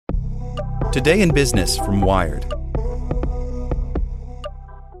Today in Business from Wired.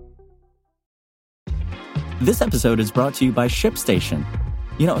 This episode is brought to you by ShipStation.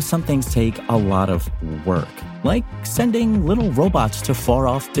 You know, some things take a lot of work, like sending little robots to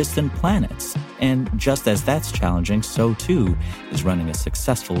far-off distant planets. And just as that's challenging, so too is running a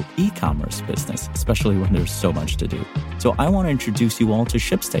successful e-commerce business, especially when there's so much to do. So I want to introduce you all to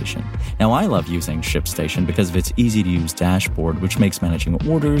ShipStation. Now, I love using ShipStation because of its easy-to-use dashboard, which makes managing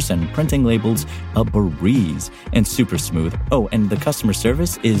orders and printing labels a breeze and super smooth. Oh, and the customer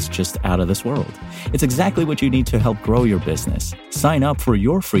service is just out of this world. It's exactly what you need to help grow your business. Sign up for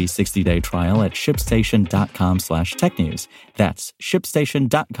your free 60-day trial at shipstation.com/technews. That's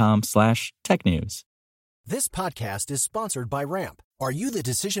shipstation.com/technews. This podcast is sponsored by Ramp. Are you the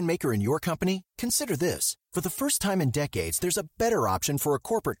decision maker in your company? Consider this. For the first time in decades, there's a better option for a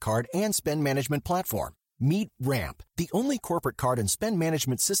corporate card and spend management platform. Meet Ramp, the only corporate card and spend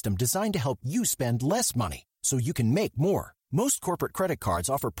management system designed to help you spend less money so you can make more. Most corporate credit cards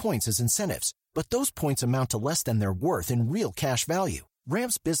offer points as incentives, but those points amount to less than their worth in real cash value.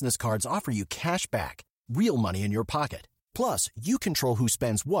 Ramp's business cards offer you cash back, real money in your pocket. Plus, you control who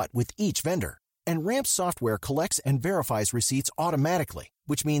spends what with each vendor. And Ramp's software collects and verifies receipts automatically,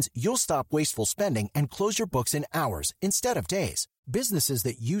 which means you'll stop wasteful spending and close your books in hours instead of days. Businesses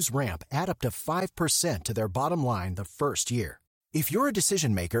that use Ramp add up to 5% to their bottom line the first year. If you're a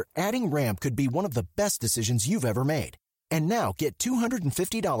decision maker, adding Ramp could be one of the best decisions you've ever made. And now get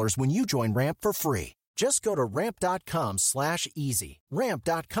 $250 when you join Ramp for free. Just go to ramp.com/easy.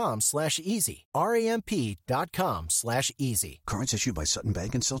 Ramp.com/easy. RAMP.com/easy. Cards issued by Sutton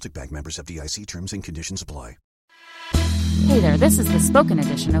Bank and Celtic Bank, members of FDIC. Terms and conditions apply. Hey there, this is the spoken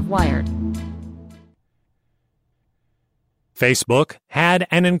edition of Wired. Facebook had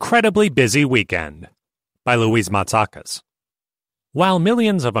an incredibly busy weekend. By Louise Matsakis. While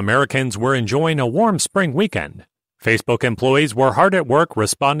millions of Americans were enjoying a warm spring weekend, Facebook employees were hard at work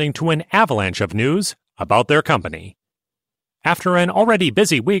responding to an avalanche of news about their company. After an already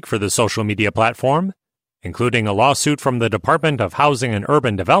busy week for the social media platform, including a lawsuit from the Department of Housing and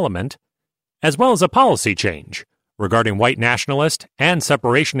Urban Development, as well as a policy change regarding white nationalist and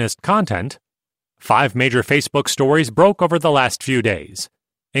separationist content, 5 major Facebook stories broke over the last few days,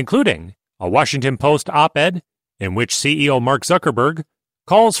 including a Washington Post op-ed in which CEO Mark Zuckerberg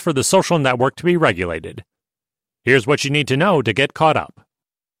calls for the social network to be regulated. Here's what you need to know to get caught up.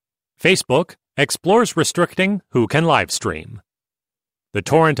 Facebook explores restricting who can live stream. The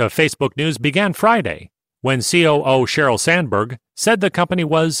torrent of Facebook news began Friday when COO Sheryl Sandberg said the company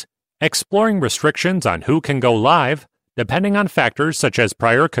was exploring restrictions on who can go live depending on factors such as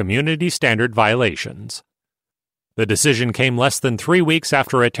prior community standard violations. The decision came less than 3 weeks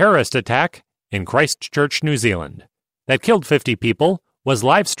after a terrorist attack in Christchurch, New Zealand, that killed 50 people was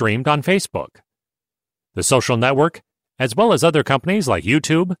live-streamed on Facebook. The social network, as well as other companies like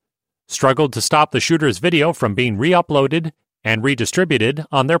YouTube, struggled to stop the shooter's video from being re-uploaded and redistributed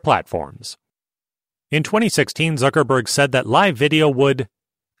on their platforms. In 2016, Zuckerberg said that live video would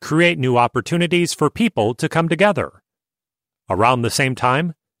create new opportunities for people to come together. Around the same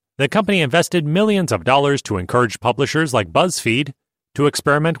time, the company invested millions of dollars to encourage publishers like BuzzFeed to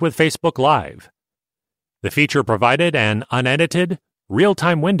experiment with Facebook Live. The feature provided an unedited,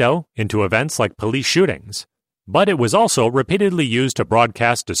 real-time window into events like police shootings, but it was also repeatedly used to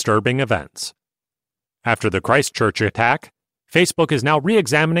broadcast disturbing events. After the Christchurch attack, Facebook is now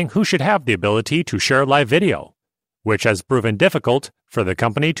re-examining who should have the ability to share live video, which has proven difficult for the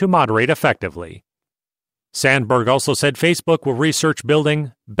company to moderate effectively. Sandberg also said Facebook will research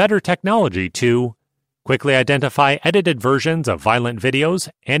building better technology to quickly identify edited versions of violent videos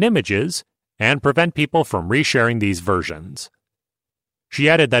and images and prevent people from resharing these versions. She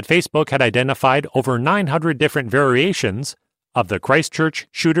added that Facebook had identified over 900 different variations of the Christchurch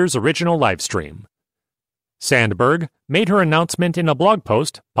shooter's original livestream. Sandberg made her announcement in a blog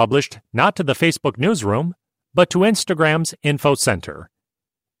post published not to the Facebook newsroom, but to Instagram's Info Center,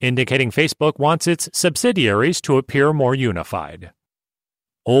 indicating Facebook wants its subsidiaries to appear more unified.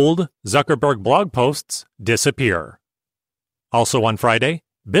 Old Zuckerberg blog posts disappear. Also on Friday,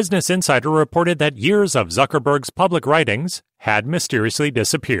 Business Insider reported that years of Zuckerberg's public writings had mysteriously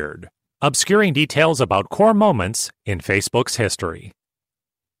disappeared, obscuring details about core moments in Facebook's history.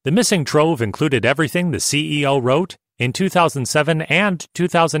 The missing trove included everything the CEO wrote in 2007 and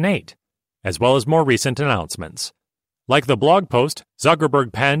 2008, as well as more recent announcements, like the blog post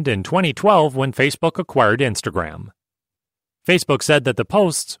Zuckerberg penned in 2012 when Facebook acquired Instagram. Facebook said that the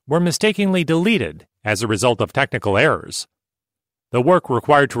posts were mistakenly deleted as a result of technical errors. The work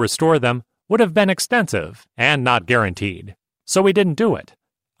required to restore them would have been extensive and not guaranteed, so we didn't do it,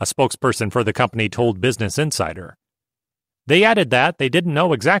 a spokesperson for the company told Business Insider. They added that they didn't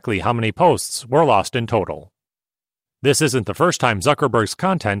know exactly how many posts were lost in total. This isn't the first time Zuckerberg's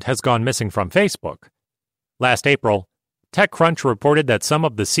content has gone missing from Facebook. Last April, TechCrunch reported that some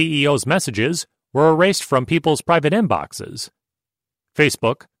of the CEO's messages were erased from people's private inboxes.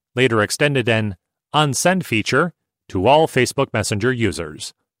 Facebook later extended an unsend feature to all Facebook Messenger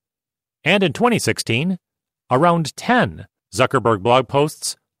users. And in 2016, around 10 Zuckerberg blog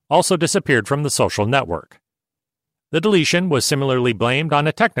posts also disappeared from the social network. The deletion was similarly blamed on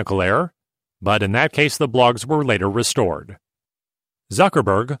a technical error, but in that case the blogs were later restored.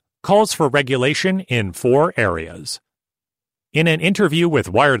 Zuckerberg calls for regulation in 4 areas. In an interview with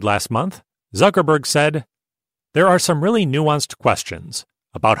Wired last month, Zuckerberg said, "There are some really nuanced questions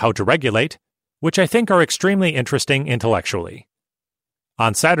about how to regulate, which I think are extremely interesting intellectually."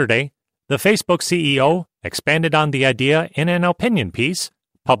 On Saturday, the Facebook CEO expanded on the idea in an opinion piece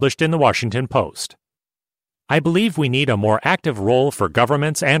published in the Washington Post. "I believe we need a more active role for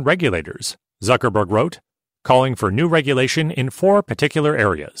governments and regulators," Zuckerberg wrote, calling for new regulation in 4 particular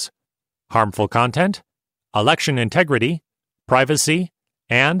areas: harmful content, election integrity, privacy,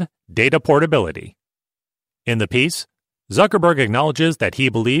 and data portability. In the piece, Zuckerberg acknowledges that he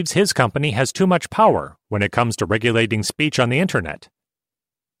believes his company has too much power when it comes to regulating speech on the Internet.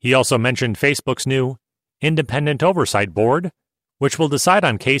 He also mentioned Facebook's new Independent Oversight Board, which will decide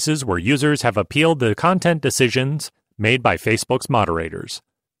on cases where users have appealed the content decisions made by Facebook's moderators.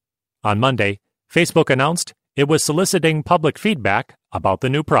 On Monday, Facebook announced it was soliciting public feedback about the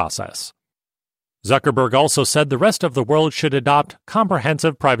new process. Zuckerberg also said the rest of the world should adopt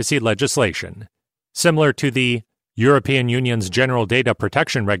comprehensive privacy legislation, similar to the European Union's General Data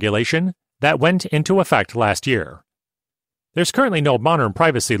Protection Regulation that went into effect last year. There's currently no modern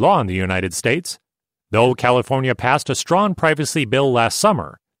privacy law in the United States, though California passed a strong privacy bill last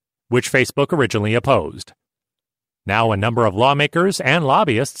summer, which Facebook originally opposed. Now a number of lawmakers and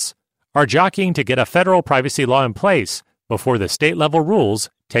lobbyists are jockeying to get a federal privacy law in place before the state-level rules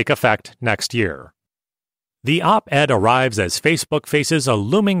take effect next year. The op-ed arrives as Facebook faces a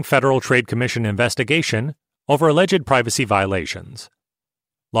looming Federal Trade Commission investigation over alleged privacy violations.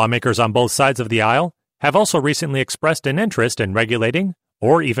 Lawmakers on both sides of the aisle have also recently expressed an interest in regulating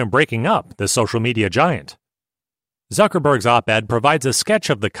or even breaking up the social media giant. Zuckerberg's op-ed provides a sketch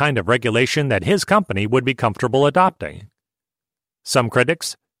of the kind of regulation that his company would be comfortable adopting. Some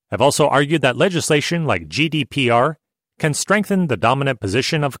critics have also argued that legislation like GDPR can strengthen the dominant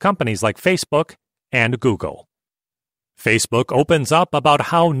position of companies like Facebook and Google. Facebook opens up about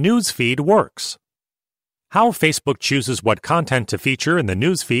how News Feed works. How Facebook chooses what content to feature in the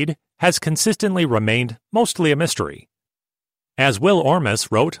News Feed has consistently remained mostly a mystery. As Will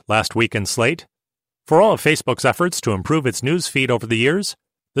Ormus wrote last week in Slate, for all of Facebook's efforts to improve its news feed over the years,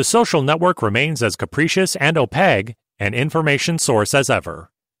 the social network remains as capricious and opaque an information source as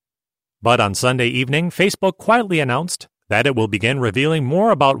ever. But on Sunday evening, Facebook quietly announced that it will begin revealing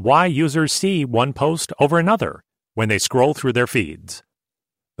more about why users see one post over another when they scroll through their feeds.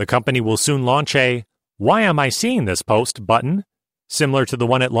 The company will soon launch a "Why am I seeing this post?" button, similar to the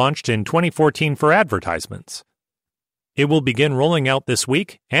one it launched in 2014 for advertisements. It will begin rolling out this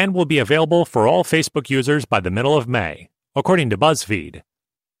week and will be available for all Facebook users by the middle of May, according to BuzzFeed.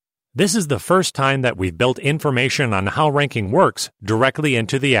 This is the first time that we've built information on how ranking works directly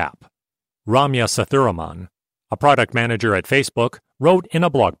into the app, Ramya Sathuraman, a product manager at Facebook, wrote in a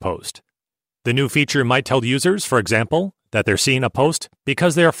blog post. The new feature might tell users, for example, that they're seeing a post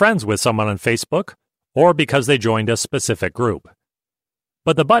because they are friends with someone on Facebook or because they joined a specific group.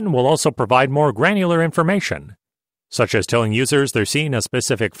 But the button will also provide more granular information, such as telling users they're seeing a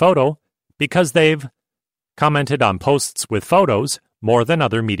specific photo because they've commented on posts with photos more than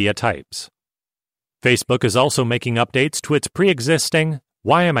other media types. Facebook is also making updates to its pre-existing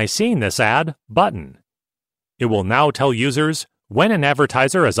 "Why am I seeing this ad?" button. It will now tell users when an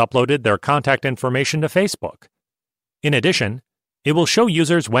advertiser has uploaded their contact information to Facebook. In addition, it will show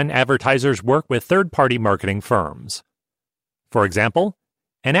users when advertisers work with third-party marketing firms. For example,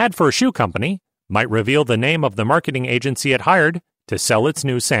 an ad for a shoe company might reveal the name of the marketing agency it hired to sell its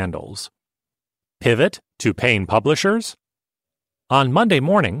new sandals. Pivot to paying publishers? On Monday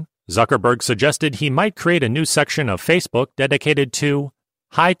morning, Zuckerberg suggested he might create a new section of Facebook dedicated to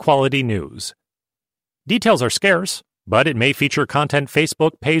high-quality news. Details are scarce, but it may feature content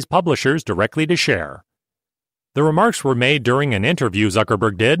Facebook pays publishers directly to share. The remarks were made during an interview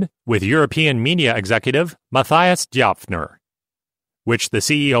Zuckerberg did with European media executive Matthias Djapfner, which the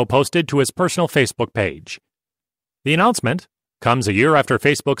CEO posted to his personal Facebook page. The announcement comes a year after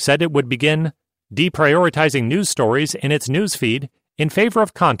Facebook said it would begin deprioritizing news stories in its news feed in favor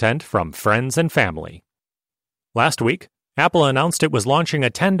of content from friends and family. Last week, Apple announced it was launching a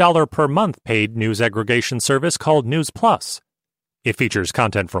 $10 per month paid news aggregation service called News Plus. It features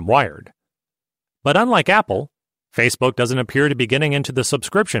content from Wired. But unlike Apple, Facebook doesn't appear to be getting into the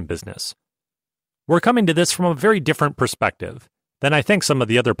subscription business. We're coming to this from a very different perspective than I think some of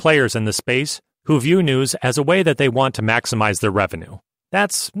the other players in the space who view news as a way that they want to maximize their revenue.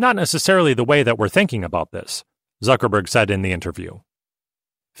 That's not necessarily the way that we're thinking about this, Zuckerberg said in the interview.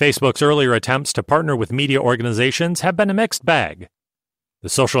 Facebook's earlier attempts to partner with media organizations have been a mixed bag. The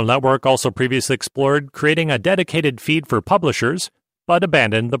social network also previously explored creating a dedicated feed for publishers, but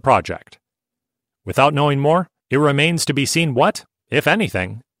abandoned the project. Without knowing more, it remains to be seen what, if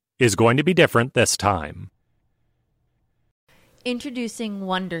anything, is going to be different this time. Introducing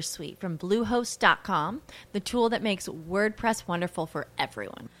Wondersuite from Bluehost.com, the tool that makes WordPress wonderful for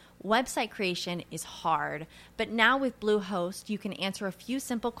everyone. Website creation is hard, but now with Bluehost, you can answer a few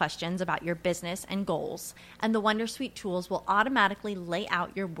simple questions about your business and goals, and the Wondersuite tools will automatically lay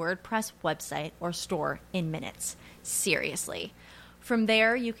out your WordPress website or store in minutes. Seriously. From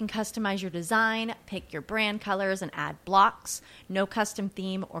there, you can customize your design, pick your brand colors, and add blocks. No custom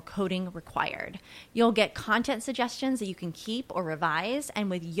theme or coding required. You'll get content suggestions that you can keep or revise, and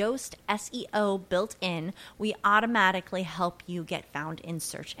with Yoast SEO built in, we automatically help you get found in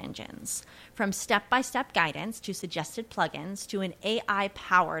search engines. From step-by-step guidance to suggested plugins to an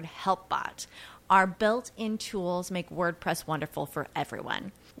AI-powered help bot, our built-in tools make WordPress wonderful for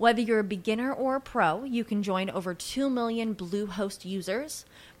everyone. Whether you're a beginner or a pro, you can join over 2 million Bluehost users.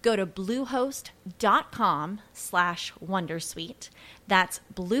 Go to bluehost.com/wondersuite. That's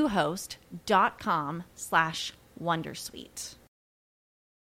bluehost.com/wondersuite.